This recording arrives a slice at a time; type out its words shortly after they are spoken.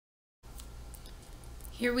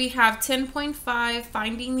Here we have 10.5,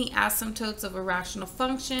 finding the asymptotes of a rational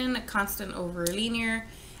function, a constant over a linear,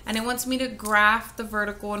 and it wants me to graph the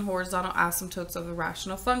vertical and horizontal asymptotes of a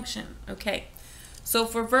rational function. Okay, so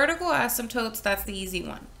for vertical asymptotes, that's the easy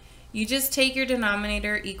one. You just take your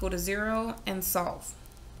denominator equal to 0 and solve.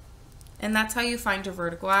 And that's how you find your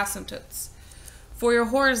vertical asymptotes. For your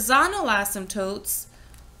horizontal asymptotes,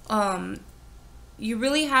 you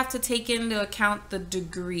really have to take into account the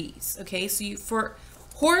degrees. Okay, so for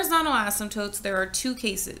horizontal asymptotes, there are two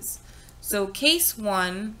cases. So case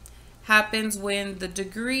 1 happens when the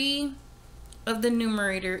degree of the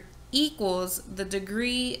numerator equals the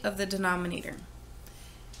degree of the denominator.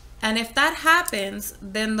 And if that happens,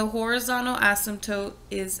 then the horizontal asymptote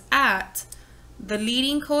is at the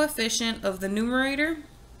leading coefficient of the numerator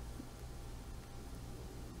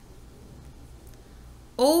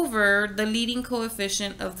over the leading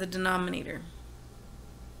coefficient of the denominator.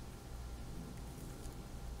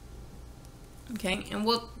 Okay, and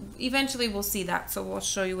eventually we'll see that, so we'll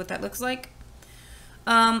show you what that looks like.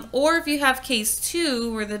 Or if you have case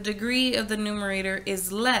 2 where the degree of the numerator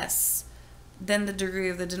is less than the degree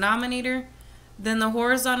of the denominator, then the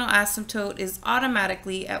horizontal asymptote is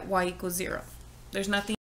automatically at y equals 0. There's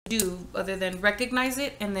nothing to do other than recognize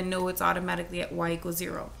it and then know it's automatically at y equals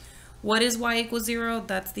 0. What is y equals 0?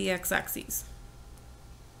 That's the x-axis.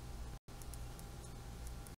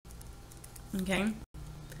 Okay.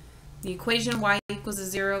 The equation y equals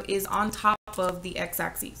 0 is on top of the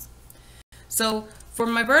x-axis. So for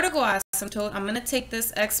my vertical asymptote, I'm going to take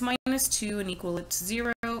this x minus 2 and equal it to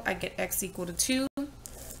 0. I get x equal to 2.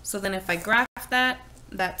 So then if I graph that,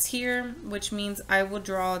 that's here, which means I will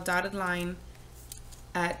draw a dotted line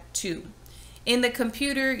at 2. In the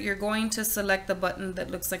computer, you're going to select the button that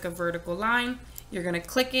looks like a vertical line. You're going to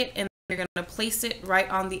click it and you're going to place it right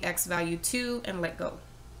on the x value 2 and let go.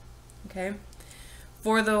 Okay.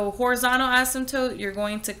 For the horizontal asymptote, you're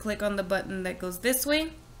going to click on the button that goes this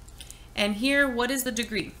way. And here, what is the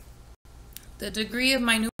degree? The degree of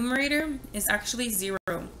my numerator is actually 0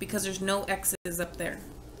 because there's no x's up there.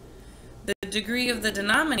 The degree of the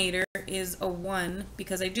denominator is a 1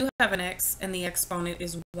 because I do have an x and the exponent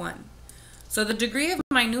is 1. So the degree of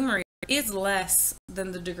my numerator is less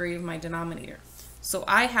than the degree of my denominator. So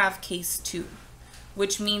I have case 2,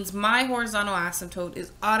 which means my horizontal asymptote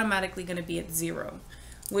is automatically going to be at 0,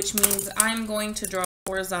 which means I'm going to draw a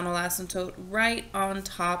horizontal asymptote right on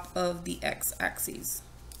top of the x-axis.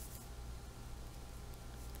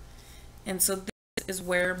 And so this is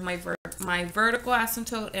where my vertical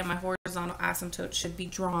asymptote and my horizontal asymptote should be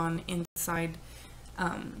drawn inside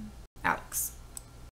Alex.